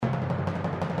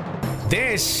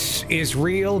This is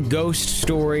Real Ghost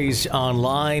Stories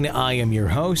Online. I am your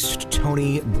host,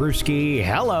 Tony Bruschi.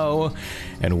 Hello,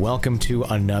 and welcome to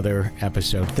another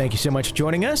episode. Thank you so much for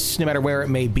joining us, no matter where it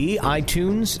may be,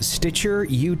 iTunes, Stitcher,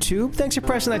 YouTube. Thanks for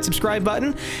pressing that subscribe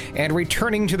button and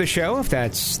returning to the show, if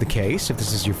that's the case. If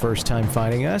this is your first time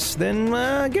finding us, then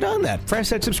get on that. Press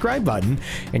that subscribe button,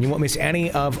 and you won't miss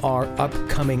any of our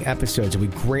upcoming episodes. We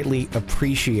greatly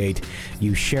appreciate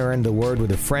you sharing the word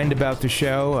with a friend about the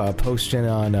show, posting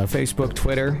on Facebook,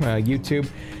 Twitter, YouTube.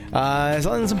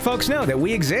 Letting some folks know that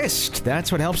we exist.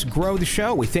 That's what helps grow the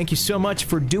show. We thank you so much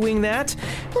for doing that.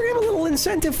 We're going to have a little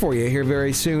incentive for you here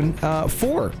very soon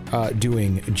for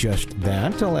doing just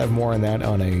that. I'll have more on that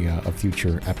on a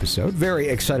future episode. Very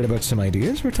excited about some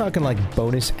ideas. We're talking like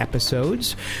bonus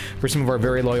episodes for some of our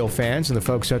very loyal fans and the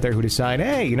folks out there who decide,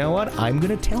 hey, you know what? I'm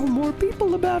going to tell more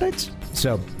people about it.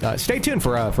 So stay tuned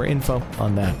for info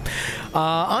on that.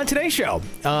 On today's show,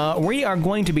 we are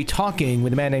going to be talking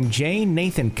with a man named J.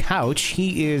 Nathan Couch.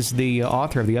 He is the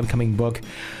author of the upcoming book,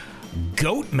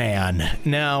 Goatman.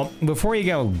 Now, before you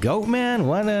go, Goatman?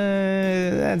 What?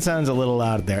 That sounds a little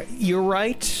out there. You're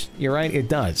right. It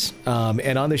does.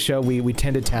 And on the show, we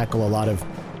tend to tackle a lot of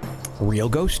real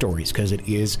ghost stories because it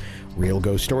is Real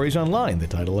Ghost Stories Online, the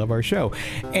title of our show.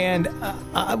 And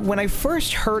when I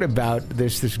first heard about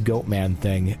this Goatman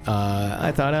thing,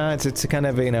 I thought, it's kind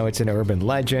of, it's an urban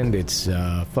legend, it's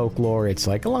folklore, it's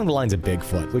like along the lines of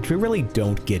Bigfoot, which we really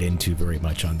don't get into very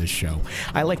much on this show.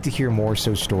 I like to hear more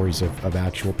so stories of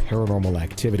actual paranormal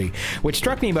activity. What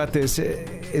struck me about this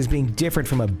as being different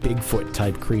from a Bigfoot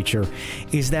type creature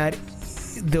is that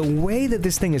the way that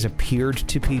this thing has appeared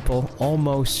to people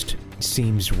almost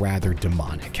seems rather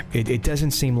demonic. It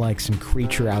doesn't seem like some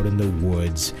creature out in the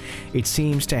woods. It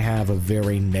seems to have a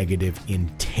very negative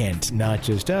intent, not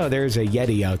just, oh, there's a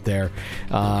Yeti out there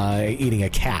eating a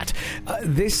cat.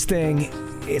 This thing,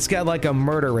 it's got like a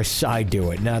murderous side to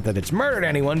it. Not that it's murdered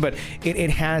anyone, but it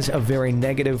has a very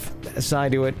negative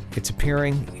side to it. It's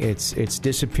appearing, it's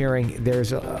disappearing.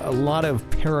 There's a lot of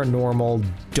paranormal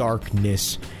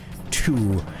darkness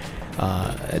to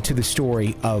the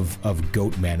story of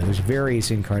Goatman. And there's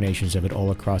various incarnations of it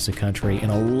all across the country,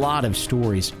 and a lot of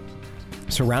stories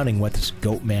surrounding what this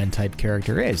Goatman type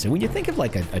character is. And when you think of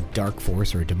like a dark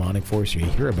force or a demonic force, or you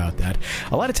hear about that,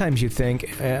 a lot of times you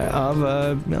think of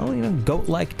a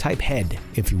goat-like type head,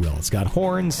 if you will. It's got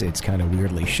horns, it's kind of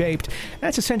weirdly shaped.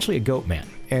 That's essentially a Goatman.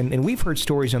 And we've heard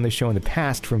stories on this show in the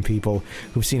past from people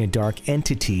who've seen a dark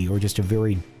entity or just a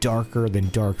very darker than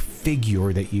dark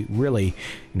figure that you really,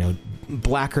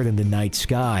 blacker than the night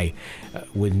sky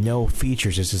with no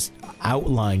features. It's this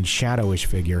outlined, shadowish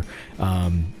figure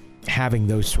having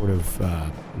those sort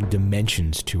of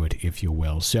dimensions to it, if you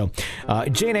will. So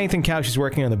J. Nathan Couch is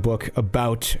working on the book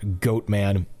about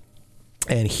Goatman,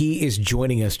 and he is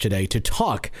joining us today to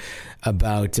talk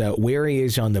about where he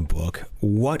is on the book,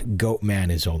 what Goatman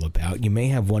is all about. You may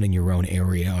have one in your own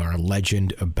area or a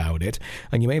legend about it,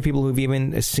 and you may have people who've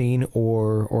even seen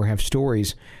or have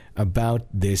stories about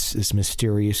this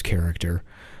mysterious character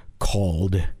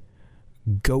called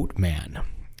Goatman.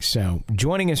 So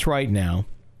joining us right now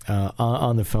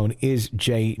on the phone is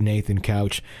J. Nathan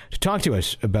Couch to talk to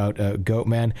us about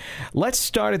Goatman. Let's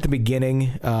start at the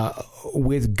beginning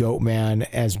with Goatman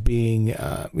as being,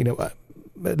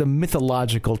 the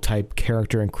mythological type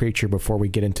character and creature before we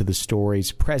get into the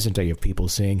stories present day of people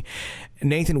seeing.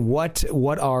 Nathan, what's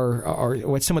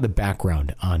some of the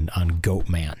background on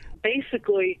Goatman?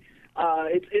 Basically,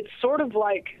 it's sort of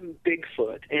like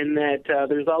Bigfoot in that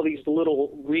there's all these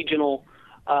little regional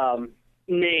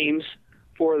names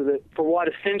for what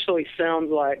essentially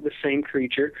sounds like the same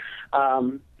creature.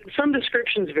 Some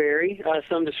descriptions vary.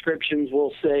 Some descriptions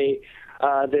will say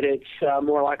that it's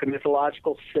more like a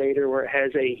mythological satyr where it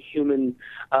has a human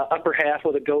upper half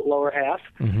with a goat lower half.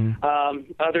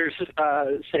 Mm-hmm. Others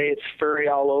say it's furry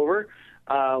all over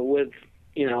with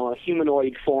a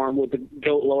humanoid form with the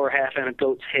goat lower half and a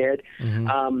goat's head.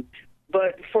 Mm-hmm.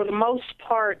 But for the most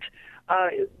part,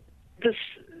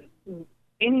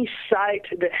 any site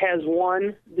that has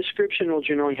one description will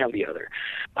generally have the other.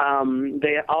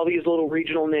 They have all these little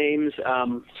regional names.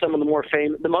 Some of the more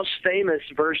the most famous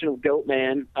version of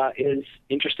Goatman is,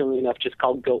 interestingly enough, just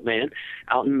called Goatman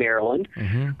out in Maryland.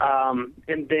 Mm-hmm.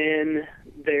 And then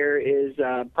there is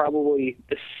probably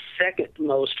the second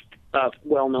most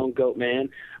well-known Goatman,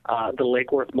 the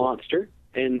Lake Worth Monster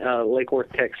in Lake Worth,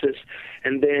 Texas.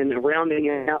 And then rounding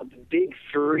out the big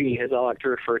three, as I like to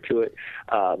refer to it,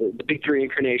 the big three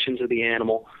incarnations of the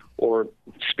animal or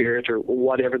spirit or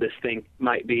whatever this thing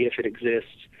might be if it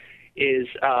exists, is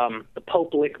the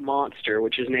Pope Lick Monster,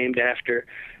 which is named after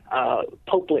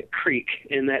Popelik Creek,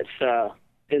 and that's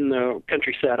in the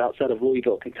countryside outside of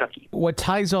Louisville, Kentucky. What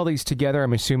ties all these together,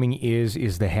 I'm assuming,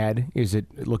 is the head. Is it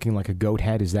looking like a goat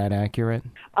head? Is that accurate?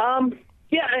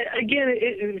 Yeah, again,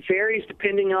 it varies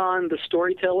depending on the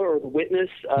storyteller or the witness,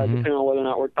 depending on whether or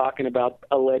not we're talking about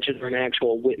a legend or an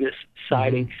actual witness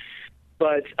sighting.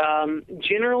 But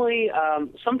generally,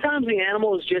 sometimes the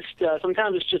animal is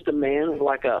sometimes it's just a man with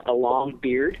like a long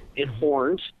beard and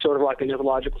horns, sort of like a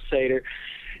mythological satyr.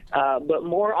 But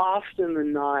more often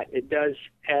than not, it does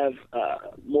have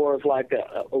more of like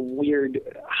a weird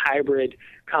hybrid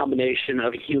combination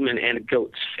of a human and a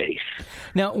goat's face.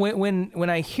 Now, when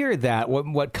I hear that,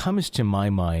 what comes to my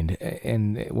mind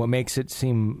and what makes it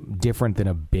seem different than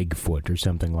a Bigfoot or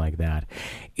something like that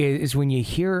is when you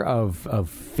hear of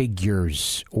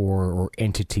figures or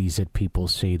entities that people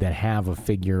see that have a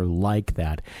figure like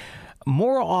that.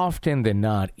 More often than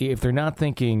not, if they're not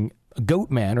thinking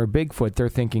Goatman or Bigfoot, they're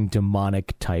thinking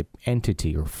demonic type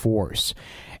entity or force.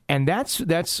 And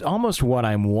that's almost what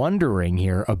I'm wondering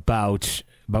here about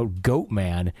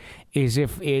Goatman, is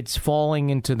if it's falling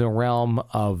into the realm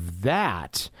of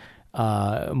that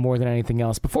more than anything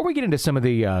else. Before we get into some of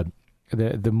the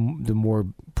more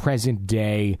present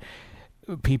day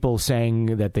people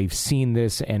saying that they've seen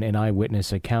this and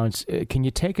eyewitness accounts, can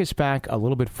you take us back a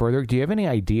little bit further? Do you have any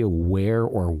idea where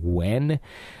or when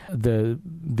the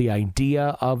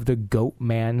idea of the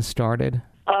Goatman started?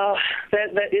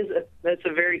 That's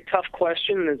a very tough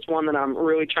question, and it's one that I'm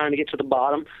really trying to get to the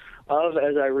bottom of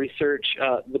as I research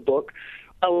the book.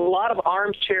 A lot of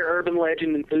armchair urban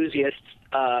legend enthusiasts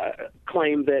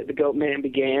claim that the Goatman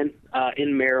began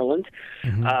in Maryland,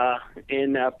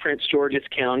 in Prince George's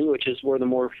County, which is where the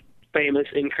more famous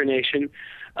incarnation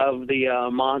of the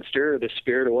monster or the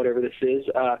spirit or whatever this is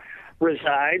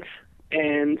resides.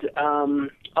 And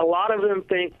a lot of them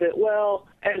think that, well,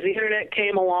 as the internet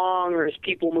came along or as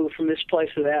people moved from this place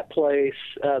to that place,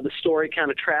 the story kind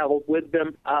of traveled with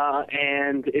them,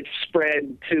 and it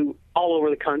spread to all over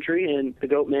the country. And the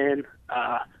Goatman,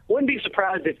 wouldn't be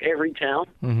surprised if every town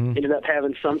ended up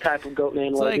having some type of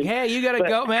Goatman legend. Like, hey, you got a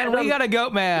Goatman? We got a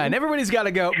Goatman. Everybody's got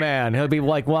a Goatman. He'll be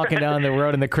like walking down the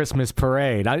road in the Christmas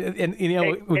parade.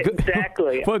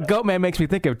 Exactly. What Goatman makes me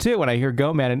think of, too, when I hear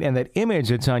Goatman and that image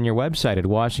that's on your website at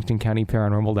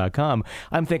WashingtonCountyParanormal.com,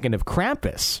 I'm thinking of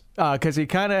Krampus, because he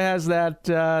kind of has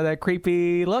that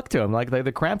creepy look to him, like the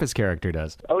Krampus character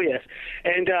does. Oh, yes.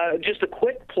 And just a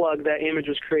quick plug, that image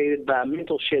was created by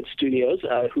Mental Shed Studios,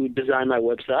 who designed my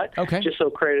website. Okay. Just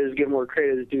so credit is given where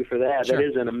credit is due for that. Sure. That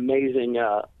is an amazing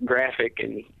graphic,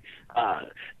 and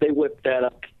they whipped that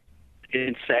up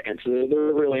in seconds. So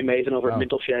they're really amazing over at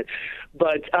Mental Shed.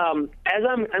 But as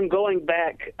I'm going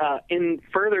back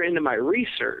further into my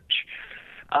research,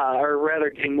 or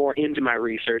rather getting more into my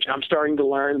research, I'm starting to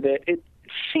learn that it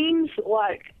seems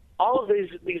like all of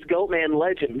these Goatman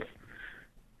legends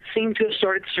seem to have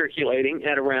started circulating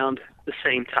at around the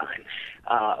same time.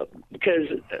 Because,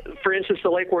 for instance, the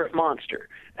Lake Worth Monster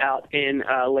out in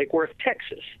Lake Worth,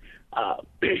 Texas,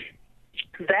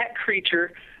 that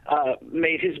creature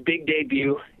made his big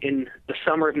debut in the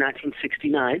summer of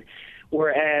 1969,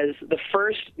 whereas the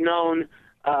first known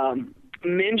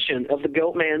mention of the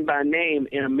Goatman by name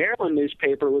in a Maryland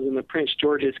newspaper was in the Prince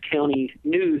George's County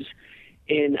News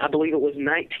in, I believe it was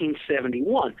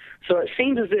 1971. So it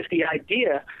seems as if the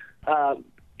idea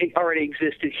it already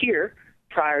existed here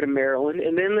prior to Maryland.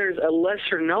 And then there's a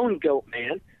lesser-known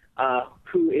Goatman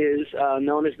who is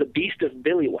known as the Beast of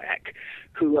Billywhack,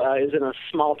 who is in a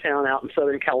small town out in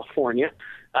Southern California,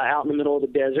 out in the middle of the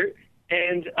desert.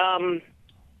 And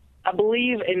I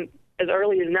believe as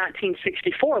early as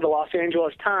 1964, the Los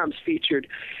Angeles Times featured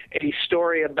a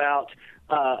story about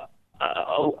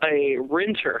a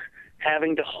renter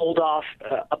having to hold off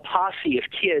a posse of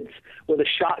kids with a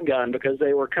shotgun because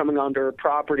they were coming onto her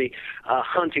property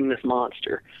hunting this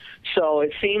monster. So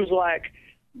it seems like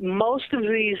most of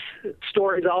these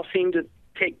stories all seem to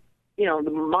take, the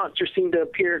monsters seem to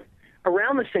appear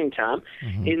around the same time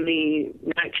in the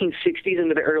 1960s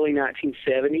into the early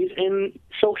 1970s. And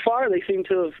so far they seem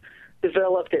to have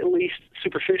developed at least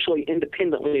superficially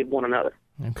independently of one another.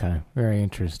 Okay, very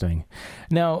interesting.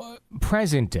 Now,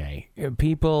 present day,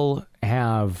 people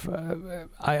have,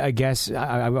 I guess,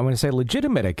 I want to say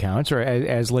legitimate accounts, or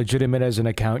as legitimate as an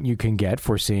account you can get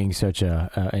for seeing such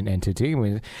an entity.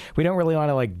 We don't really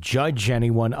want to judge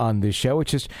anyone on this show.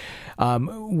 It's just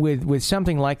with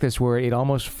something like this where it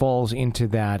almost falls into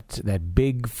that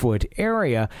Bigfoot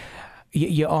area.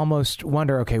 You almost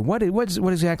wonder, okay, what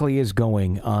exactly is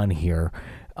going on here?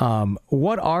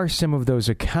 What are some of those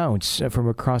accounts from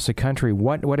across the country?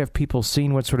 What have people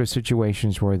seen? What sort of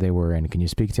situations were they were in? Can you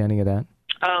speak to any of that?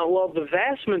 Well, the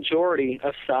vast majority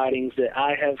of sightings that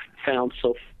I have found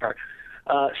so far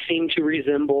seem to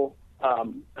resemble a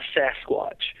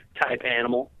Sasquatch-type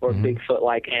animal or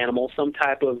Bigfoot-like animal, some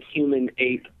type of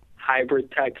human-ape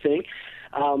hybrid type thing.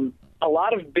 A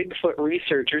lot of Bigfoot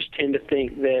researchers tend to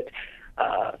think that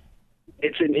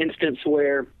it's an instance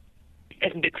where,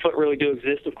 if Bigfoot really do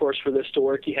exist, of course, for this to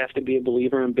work, you have to be a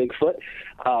believer in Bigfoot.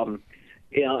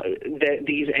 That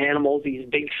these animals, these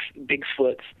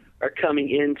Bigfoots, are coming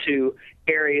into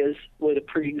areas with a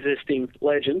pre-existing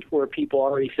legend where people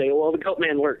already say, well, the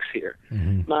Goatman lurks here.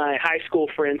 My high school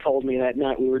friend told me that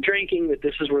night we were drinking that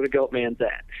this is where the Goatman's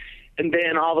at. And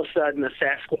then all of a sudden a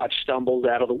Sasquatch stumbles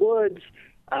out of the woods,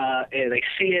 and they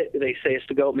see it, they say it's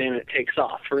the Goatman, and it takes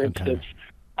off. For instance,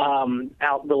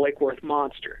 out the Lake Worth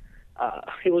monster.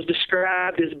 It was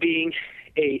described as being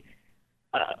a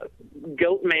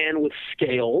Goatman with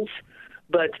scales,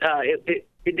 but it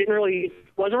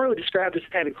wasn't really described as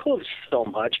having hooves so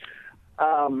much.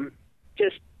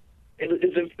 It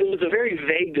was a very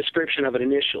vague description of it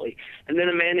initially, and then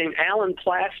a man named Alan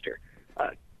Plaster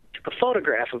took a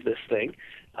photograph of this thing,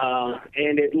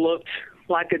 and it looked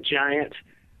like a giant,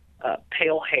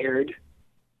 pale-haired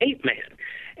ape man,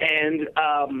 and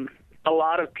a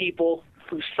lot of people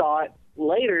who saw it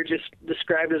later just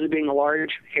described it as being a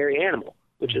large, hairy animal,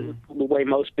 which is the way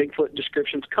most Bigfoot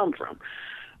descriptions come from.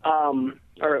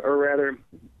 Or rather,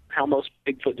 how most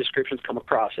Bigfoot descriptions come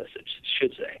across, I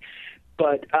should say.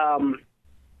 But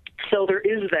so there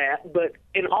is that. But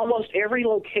in almost every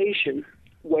location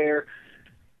where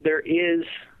there is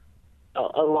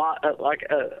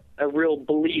a real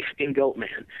belief in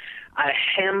Goatman, I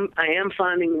am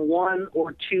finding one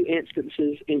or two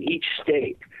instances in each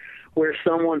state where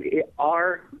someone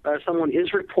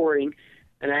is reporting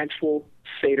an actual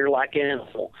satyr-like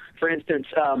animal. For instance,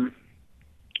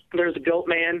 there's a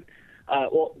Goatman.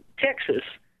 Texas.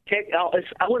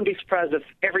 I wouldn't be surprised if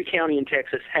every county in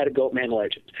Texas had a Goatman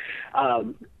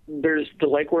legend. There's the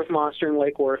Lake Worth monster in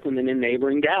Lake Worth, and then in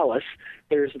neighboring Dallas,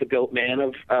 there's the Goatman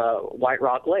of White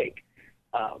Rock Lake.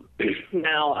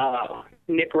 Now,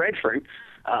 Nick Redfern,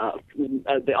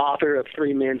 the author of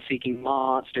 3 Men Seeking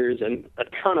Monsters and a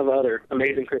ton of other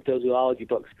amazing cryptozoology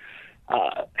books,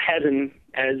 had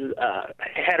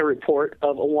a report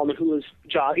of a woman who was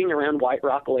jogging around White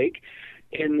Rock Lake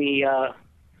in the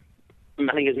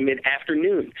I think it was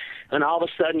mid-afternoon, and all of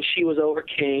a sudden she was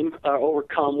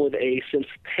overcome with a sense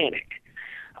of panic.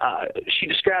 She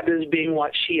described it as being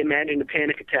what she imagined a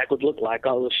panic attack would look like,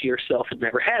 although she herself had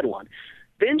never had one.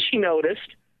 Then she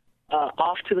noticed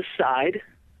off to the side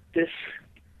this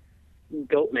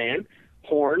Goatman,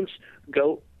 horns,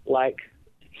 goat-like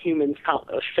human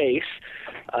face,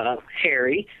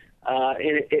 hairy,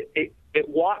 and it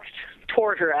walked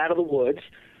toward her out of the woods,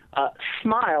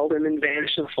 smiled, and then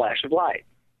vanished in a flash of light.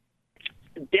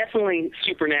 Definitely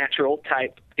supernatural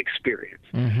type experience.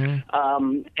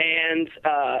 And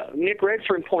Nick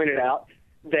Redfern pointed out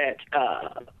that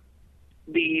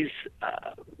this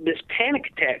panic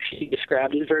attack she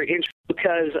described is very interesting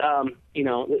because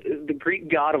the Greek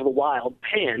god of the wild,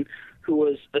 Pan, who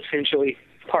was essentially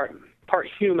part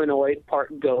humanoid,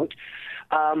 part goat.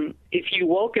 If you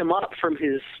woke him up from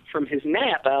his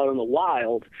nap out in the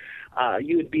wild,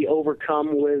 you would be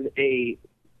overcome with an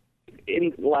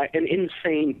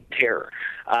insane terror.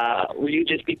 Where you'd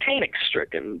just be panic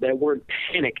stricken. That word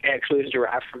panic actually is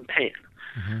derived from Pan.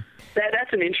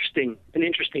 That's an interesting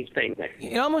thing there.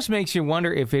 It almost makes you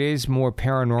wonder if it is more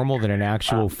paranormal than an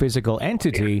actual physical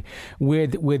entity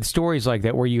with stories like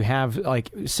that, where you have like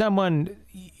someone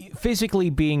physically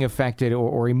being affected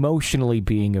or emotionally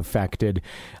being affected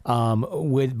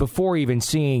before even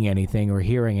seeing anything or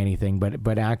hearing anything,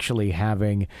 but actually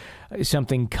having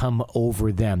something come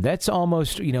over them. That's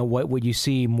almost, what would you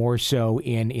see more so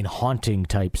in haunting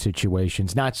type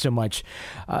situations, not so much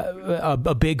a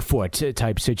Bigfoot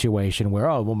type situation where,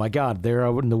 oh, well, my God, they're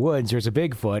out in the woods, there's a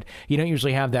Bigfoot. You don't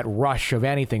usually have that rush of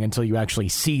anything until you actually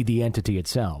see the entity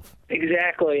itself.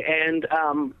 Exactly. And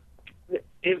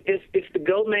if the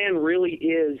Goatman really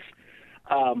is,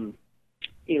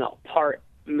 part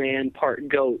man, part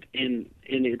goat in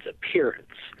its appearance,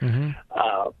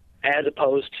 as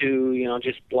opposed to,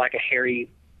 just like a hairy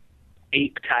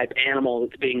ape-type animal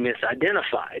that's being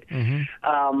misidentified,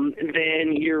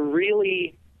 then you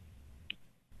really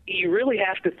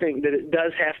have to think that it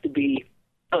does have to be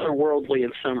otherworldly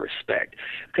in some respect,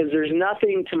 because there's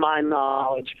nothing, to my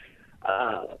knowledge,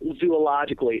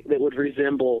 zoologically, that would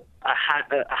resemble a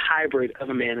hybrid of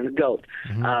a man and a goat.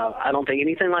 I don't think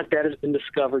anything like that has been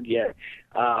discovered yet.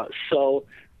 So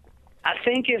I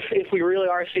think if we really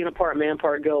are seeing a part man,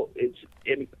 part goat,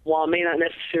 while it may not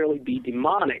necessarily be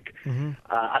demonic,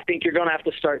 I think you're going to have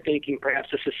to start thinking perhaps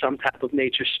this is some type of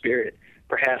nature spirit.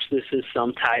 Perhaps this is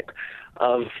some type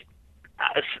of,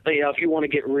 if you want to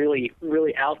get really,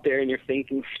 really out there and you're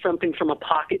thinking something from a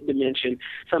pocket dimension,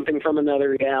 something from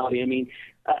another reality. I mean,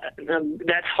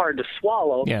 that's hard to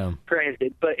swallow,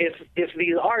 granted. But if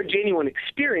these are genuine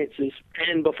experiences,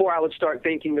 and before I would start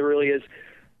thinking there really is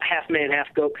half man, half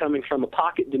goat coming from a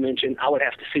pocket dimension, I would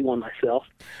have to see one myself.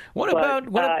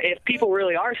 If people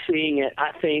really are seeing it,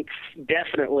 I think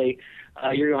definitely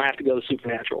you're going to have to go the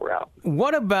supernatural route.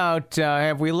 What about,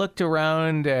 have we looked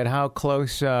around at how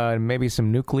close maybe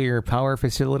some nuclear power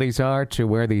facilities are to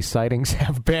where these sightings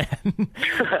have been?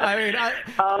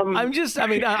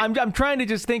 I'm trying to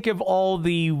just think of all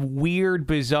the weird,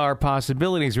 bizarre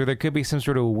possibilities where there could be some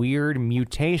sort of weird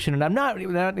mutation. And I'm not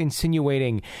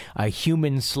insinuating a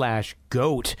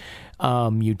human/goat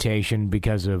mutation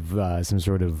because of some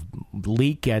sort of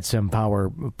leak at some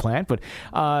power plant. But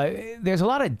there's a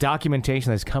lot of documentation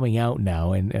that's coming out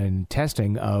now and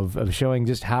testing of showing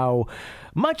just how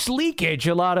much leakage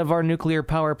a lot of our nuclear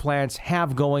power plants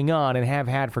have going on and have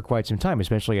had for quite some time,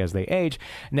 especially as they age.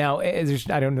 Now, I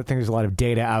don't think there's a lot of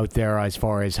data out there as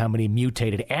far as how many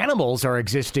mutated animals are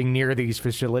existing near these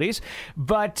facilities,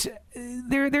 but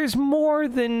there's more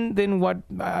than what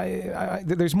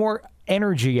there's more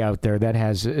energy out there that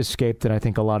has escaped that I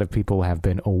think a lot of people have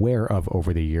been aware of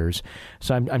over the years.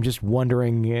 So I'm just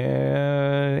wondering,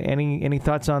 any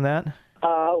thoughts on that?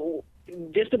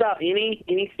 Just about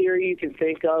any theory you can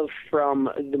think of, from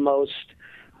the most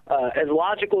as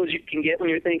logical as you can get when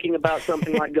you're thinking about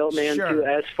something like Goatman to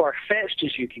as far-fetched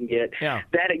as you can get,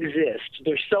 that exists.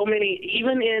 There's so many,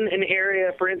 even in an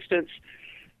area, for instance,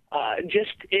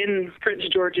 just in Prince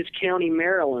George's County,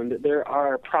 Maryland, there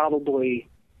are probably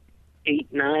 8,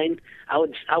 9, I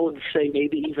would say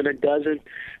maybe even a dozen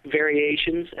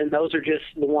variations, and those are just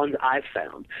the ones I've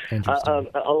found.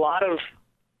 A lot of,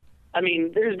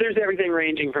 there's everything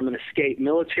ranging from an escaped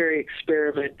military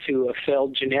experiment to a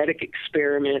failed genetic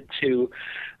experiment to,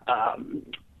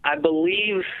 I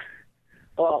believe,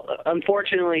 well,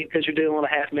 unfortunately, because you're dealing with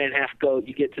a half man, half goat,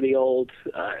 you get to the old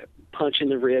punch in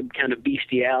the rib kind of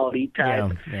bestiality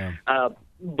type,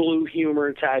 blue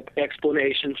humor type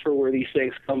explanations for where these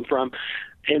things come from.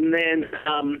 And then,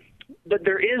 but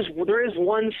there is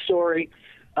one story,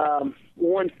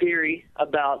 one theory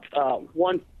about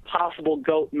one possible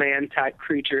goat man type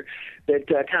creature that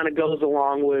kind of goes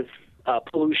along with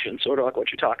pollution, sort of like what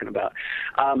you're talking about.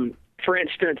 For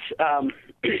instance,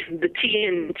 the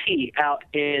TNT out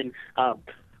in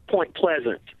Point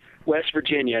Pleasant, West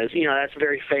Virginia, that's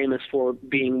very famous for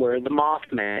being where the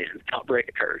Mothman outbreak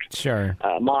occurred. Sure.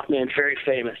 Mothman, very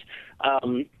famous.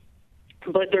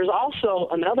 But there's also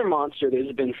another monster that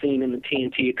has been seen in the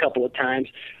TNT a couple of times,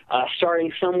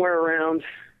 starting somewhere around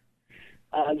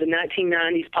the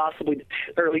 1990s, possibly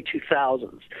the early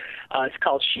 2000s. It's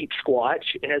called Sheep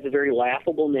Squatch. It has a very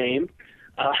laughable name.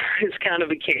 It's kind of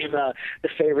became the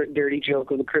favorite dirty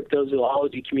joke of the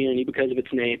cryptozoology community because of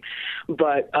its name.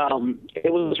 But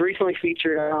it was recently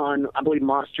featured on, I believe,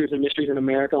 Monsters and Mysteries in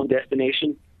America on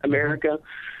Destination America.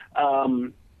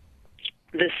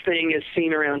 This thing is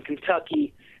seen around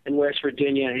Kentucky and West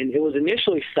Virginia, and it was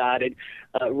initially sighted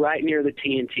right near the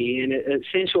TNT, and it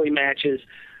essentially matches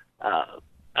a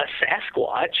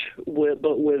Sasquatch,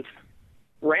 but with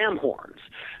ram horns,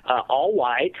 all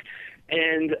white.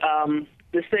 And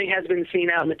this thing has been seen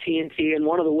out in the TNT, and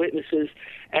one of the witnesses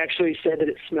actually said that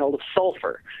it smelled of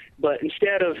sulfur. But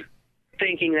instead of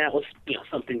thinking that was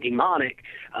something demonic,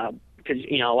 because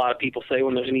a lot of people say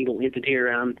when there's an evil entity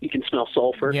around, you can smell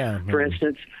sulfur. For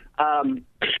instance,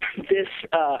 this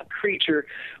creature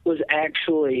was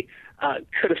actually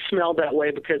could have smelled that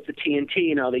way because the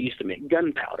TNT, they used to make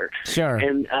gunpowder. Sure.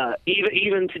 And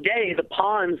even today, the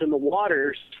ponds and the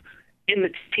waters in the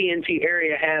TNT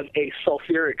area have a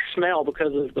sulfuric smell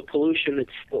because of the pollution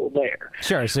that's still there.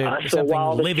 Sure. So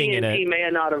while the living TNT in it may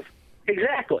not have.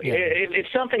 Exactly. Yeah. If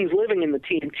something's living in the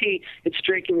TNT, it's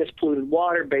drinking this polluted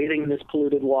water, bathing in this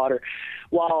polluted water.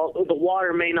 While the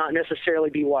water may not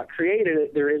necessarily be what created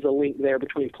it, there is a link there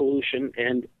between pollution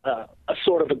and a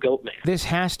sort of a goat man. This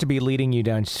has to be leading you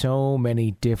down so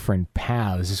many different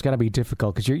paths. It's got to be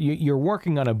difficult because you're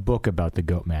working on a book about the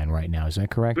goat man right now. Is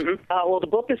that correct? Mm-hmm. Well, the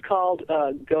book is called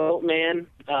Goatman,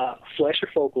 Flesh or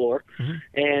Folklore,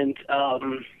 and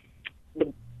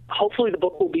hopefully the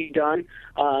book will be done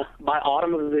by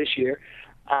autumn of this year.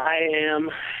 I am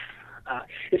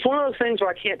It's one of those things where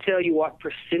I can't tell you what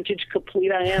percentage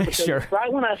complete I am, because Sure.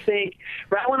 right when I think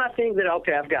that,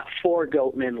 okay, I've got 4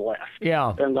 Goatmen left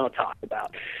Yeah. that I'm going to talk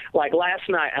about. Like last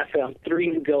night, I found 3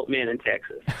 new Goatmen in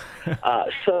Texas.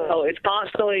 So I'm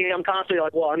constantly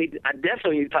like, well, I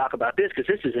definitely need to talk about this because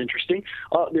this is interesting.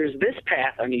 There's this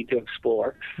path I need to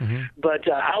explore. Mm-hmm.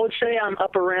 But I would say I'm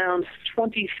up around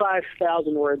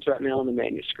 25,000 words right now in the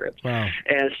manuscript. Wow.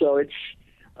 And so it's,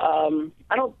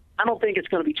 I don't think it's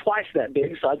going to be twice that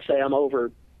big. So I'd say I'm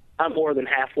more than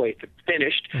halfway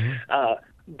finished. Mm-hmm.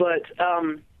 But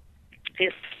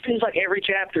it seems like every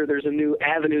chapter there's a new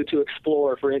avenue to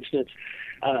explore. For instance,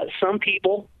 some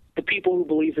people, the people who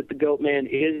believe that the Goatman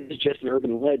is just an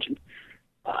urban legend,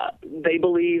 they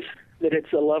believe that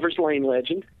it's a Lover's Lane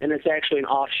legend, and it's actually an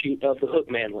offshoot of the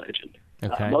Hookman legend.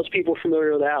 Okay. Most people are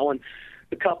familiar with that one.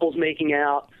 The couple's making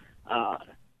out,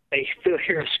 they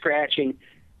hear a scratching.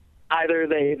 Either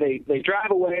they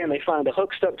drive away and they find a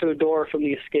hook stuck to the door from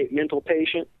the escaped mental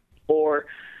patient, or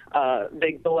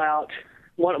they go out.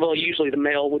 Usually the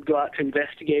male would go out to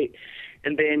investigate,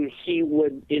 and then he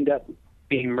would end up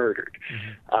being murdered.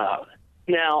 Mm-hmm.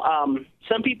 Now,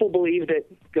 some people believe that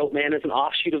Goatman is an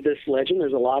offshoot of this legend.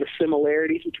 There's a lot of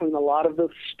similarities between a lot of the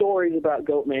stories about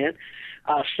Goatman.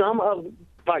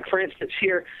 Like for instance,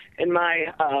 here in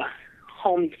my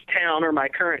hometown, or my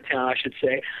current town, I should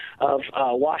say, of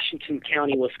Washington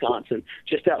County, Wisconsin,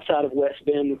 just outside of West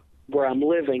Bend, where I'm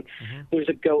living, mm-hmm. There's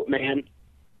a Goatman.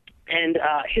 And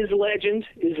his legend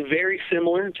is very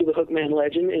similar to the Hookman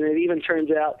legend, and it even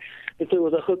turns out that there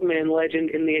was a Hookman legend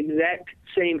in the exact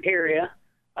same area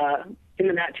in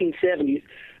the 1970s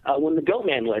when the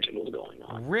Goatman legend was going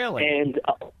on. Really? And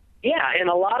and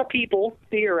a lot of people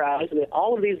theorize that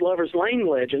all of these Lover's Lane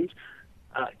legends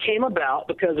came about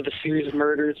because of a series of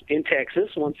murders in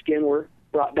Texas. Once again, we're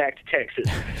brought back to Texas.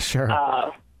 Sure.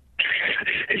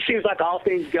 It seems like all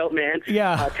things Goatman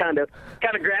kind of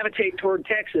gravitate toward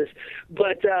Texas.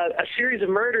 But a series of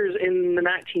murders in the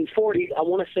 1940s, I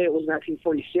want to say it was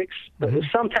 1946, but it was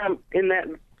sometime in that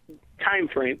time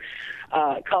frame,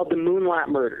 called the Moonlight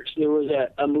Murders. There was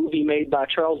a movie made by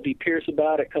Charles B. Pierce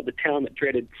about it called The Town That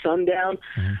Dreaded Sundown.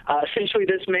 Mm-hmm. Essentially,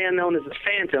 this man known as the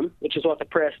Phantom, which is what the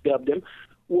press dubbed him,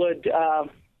 would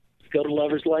go to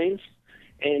Lover's Lanes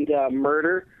and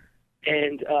murder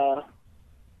and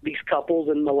these couples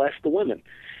and molest the women.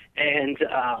 And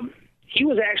he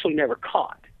was actually never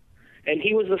caught. And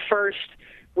he was the first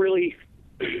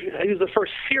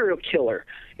serial killer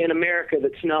in America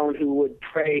that's known who would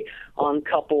prey on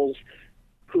couples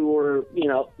who were,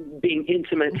 being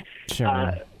intimate, sure.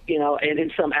 And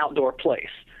in some outdoor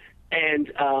place.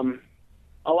 And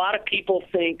a lot of people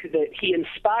think that he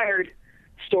inspired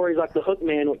stories like the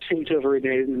Hookman, which seem to have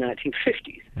originated in the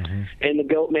 1950s. Mm-hmm. And the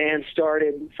Goatman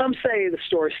some say the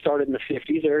story started in the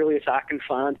 50s. The earliest I can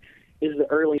find is the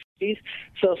early 50s.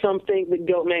 So some think that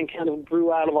Goatman kind of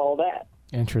grew out of all that.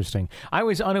 Interesting. I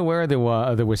was unaware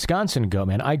of the Wisconsin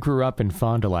Goatman. I grew up in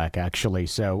Fond du Lac, actually.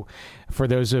 So for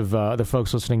those of the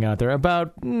folks listening out there,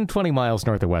 about 20 miles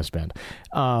north of West Bend.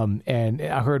 And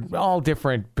I heard all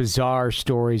different bizarre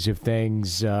stories of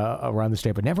things around the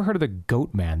state, but never heard of the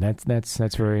Goatman.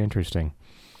 That's very interesting.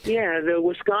 Yeah, the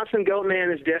Wisconsin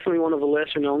Goatman is definitely one of the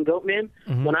lesser-known Goatmen.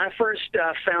 Mm-hmm. When I first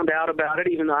found out about it,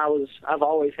 even though I've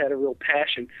always had a real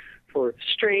passion for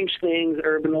strange things,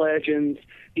 urban legends,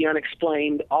 the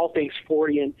unexplained, all things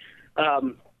Fortean,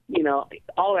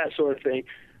 all that sort of thing.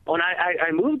 When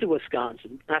I moved to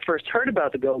Wisconsin, and I first heard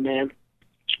about the Goatman,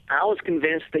 I was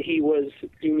convinced that he was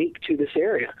unique to this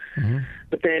area. Mm-hmm.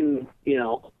 But then,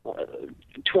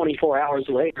 24 hours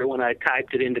later, when I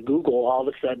typed it into Google, all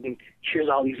of a sudden, here's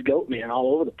all these Goatmen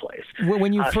all over the place.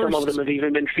 Some of them have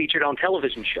even been featured on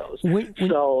television shows.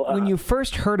 When you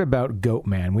first heard about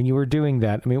Goatman, when you were doing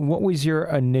that, what was your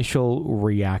initial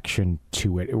reaction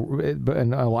to it?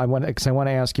 And I want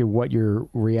to ask you what your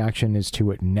reaction is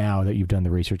to it now that you've done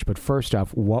the research. But first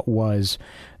off, what was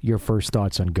your first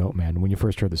thoughts on Goatman when you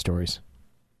first heard the stories?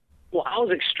 Well, I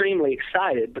was extremely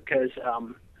excited because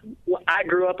I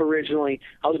grew up originally.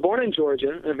 I was born in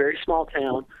Georgia, in a very small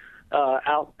town,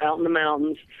 out in the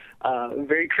mountains,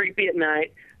 very creepy at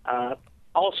night.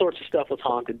 All sorts of stuff was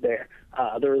haunted there.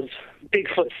 There was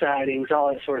Bigfoot sightings,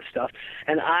 all that sort of stuff.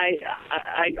 And I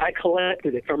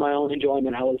collected it for my own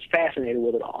enjoyment. I was fascinated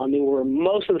with it all. I knew where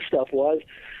most of the stuff was.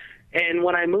 And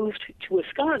when I moved to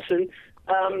Wisconsin,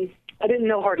 I didn't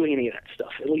know hardly any of that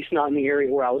stuff, at least not in the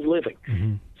area where I was living.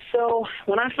 Mm-hmm. So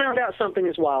when I found out something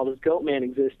as wild as Goatman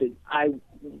existed, I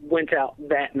went out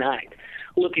that night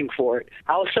looking for it.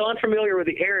 I was so unfamiliar with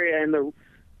the area and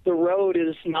the road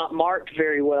is not marked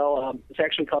very well. It's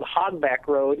actually called Hogback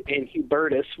Road in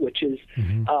Hubertus, which is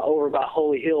over about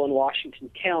Holy Hill in Washington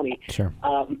County. Sure.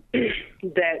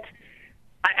 That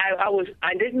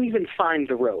I didn't even find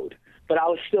the road, but I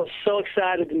was still so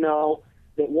excited to know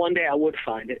that one day I would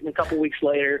find it. And a couple weeks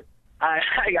later, I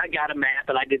got a map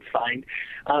and I did find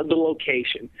the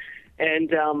location.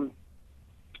 And,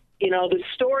 the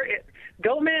story,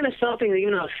 Goatman is something that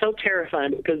even though it's so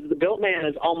terrifying because the Goatman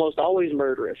is almost always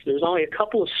murderous. There's only a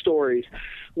couple of stories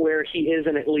where he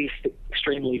isn't at least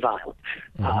extremely violent.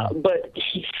 But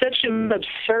he's such an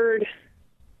absurd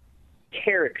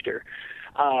character.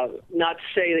 Not to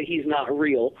say that he's not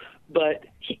real, but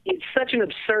it's such an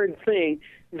absurd thing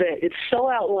that it's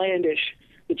so outlandish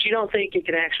that you don't think it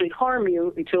can actually harm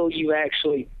you until you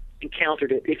actually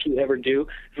encountered it, if you ever do.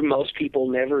 Most people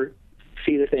never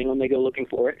see the thing when they go looking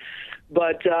for it.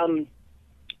 But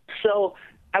so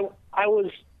it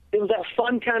was that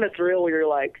fun kind of thrill where you're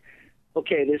like,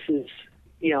 okay, this is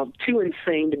too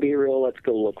insane to be real. Let's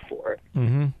go look for it.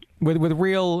 Mm-hmm. With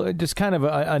real, just kind of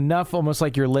enough, almost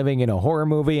like you're living in a horror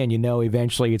movie, and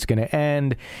eventually it's going to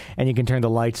end, and you can turn the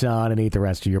lights on and eat the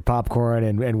rest of your popcorn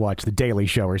and watch The Daily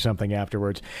Show or something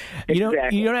afterwards.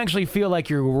 Exactly. You don't actually feel like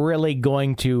you're really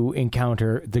going to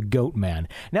encounter the Goatman.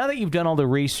 Now that you've done all the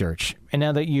research, and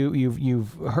now that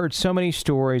you've heard so many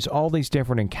stories, all these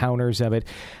different encounters of it,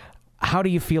 how do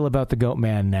you feel about the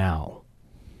Goatman now?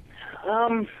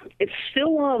 It's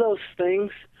still one of those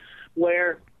things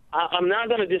where I'm not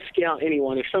going to discount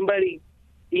anyone. If somebody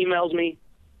emails me,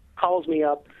 calls me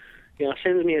up,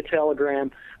 sends me a telegram,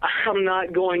 I'm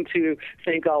not going to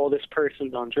think, oh, well, this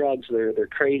person's on drugs. They're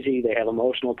crazy. They have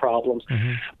emotional problems.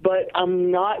 But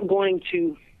I'm not going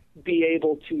to be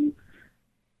able to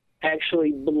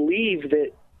actually believe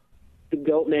that the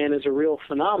Goatman is a real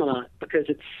phenomenon because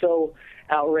it's so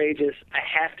outrageous. I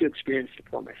have to experience it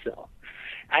for myself.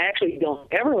 I actually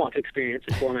don't ever want to experience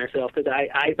it for myself because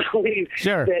I believe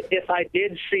that if I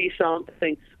did see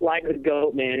something like the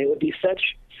Goatman, it would be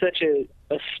such a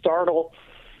startle,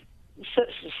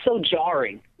 so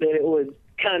jarring that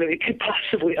it could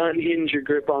possibly unhinge your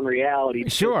grip on reality.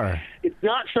 Sure. It's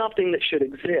not something that should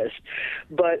exist,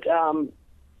 but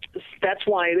that's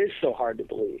why it is so hard to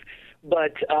believe.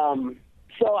 But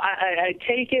so I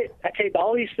take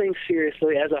all these things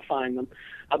seriously as I find them.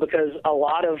 Because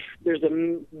there's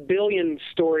a billion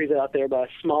stories out there about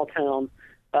small town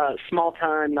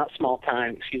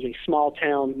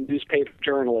newspaper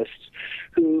journalists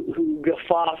who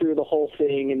guffaw through the whole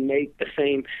thing and make the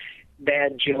same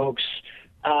bad jokes.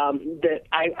 That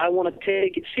I want to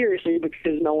take it seriously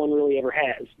because no one really ever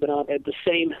has. But at the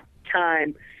same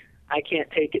time, I can't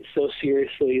take it so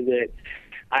seriously that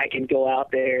I can go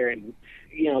out there and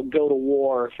go to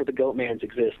war for the Goatman's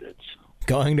existence.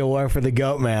 Going to war for the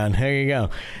Goatman. There you go.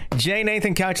 J.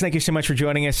 Nathan Couch, thank you so much for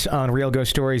joining us on Real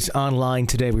Ghost Stories Online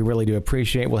today. We really do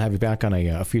appreciate it. We'll have you back on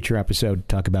a future episode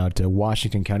to talk about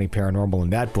Washington County Paranormal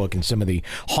and that book and some of the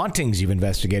hauntings you've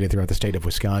investigated throughout the state of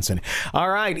Wisconsin.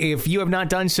 All right. If you have not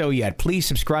done so yet, please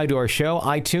subscribe to our show,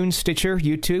 iTunes, Stitcher,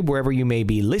 YouTube, wherever you may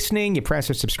be listening. You press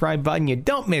the subscribe button. You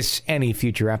don't miss any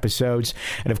future episodes.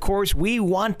 And, of course, we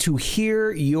want to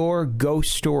hear your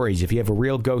ghost stories. If you have a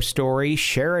real ghost story,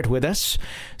 share it with us.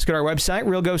 Let's go to our website,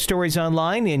 Real Ghost Stories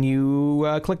Online, and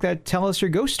you click that Tell Us Your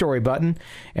Ghost Story button,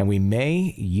 and we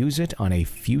may use it on a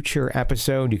future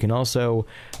episode. You can also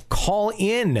call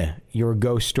in your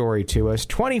ghost story to us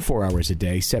 24 hours a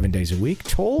day, 7 days a week,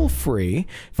 toll-free.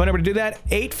 Phone number to do that,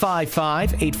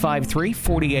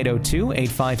 855-853-4802,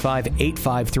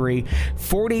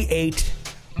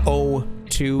 855-853-4802.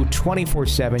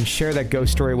 24/7. Share that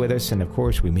ghost story with us, and of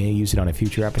course we may use it on a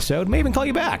future episode. May even call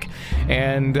you back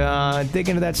and dig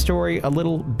into that story a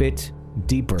little bit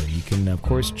deeper. You can of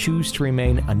course choose to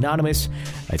remain anonymous.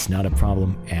 It's not a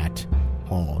problem at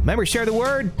all. Remember, share the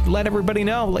word. Let everybody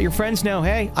know. Let your friends know,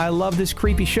 hey, I love this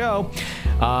creepy show.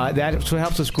 That's what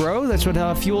helps us grow. That's what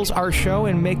fuels our show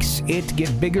and makes it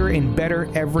get bigger and better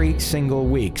every single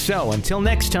week. So until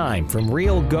next time, from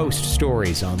Real Ghost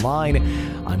Stories Online,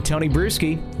 I'm Tony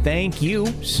Bruschi. Thank you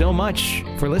so much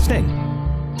for listening.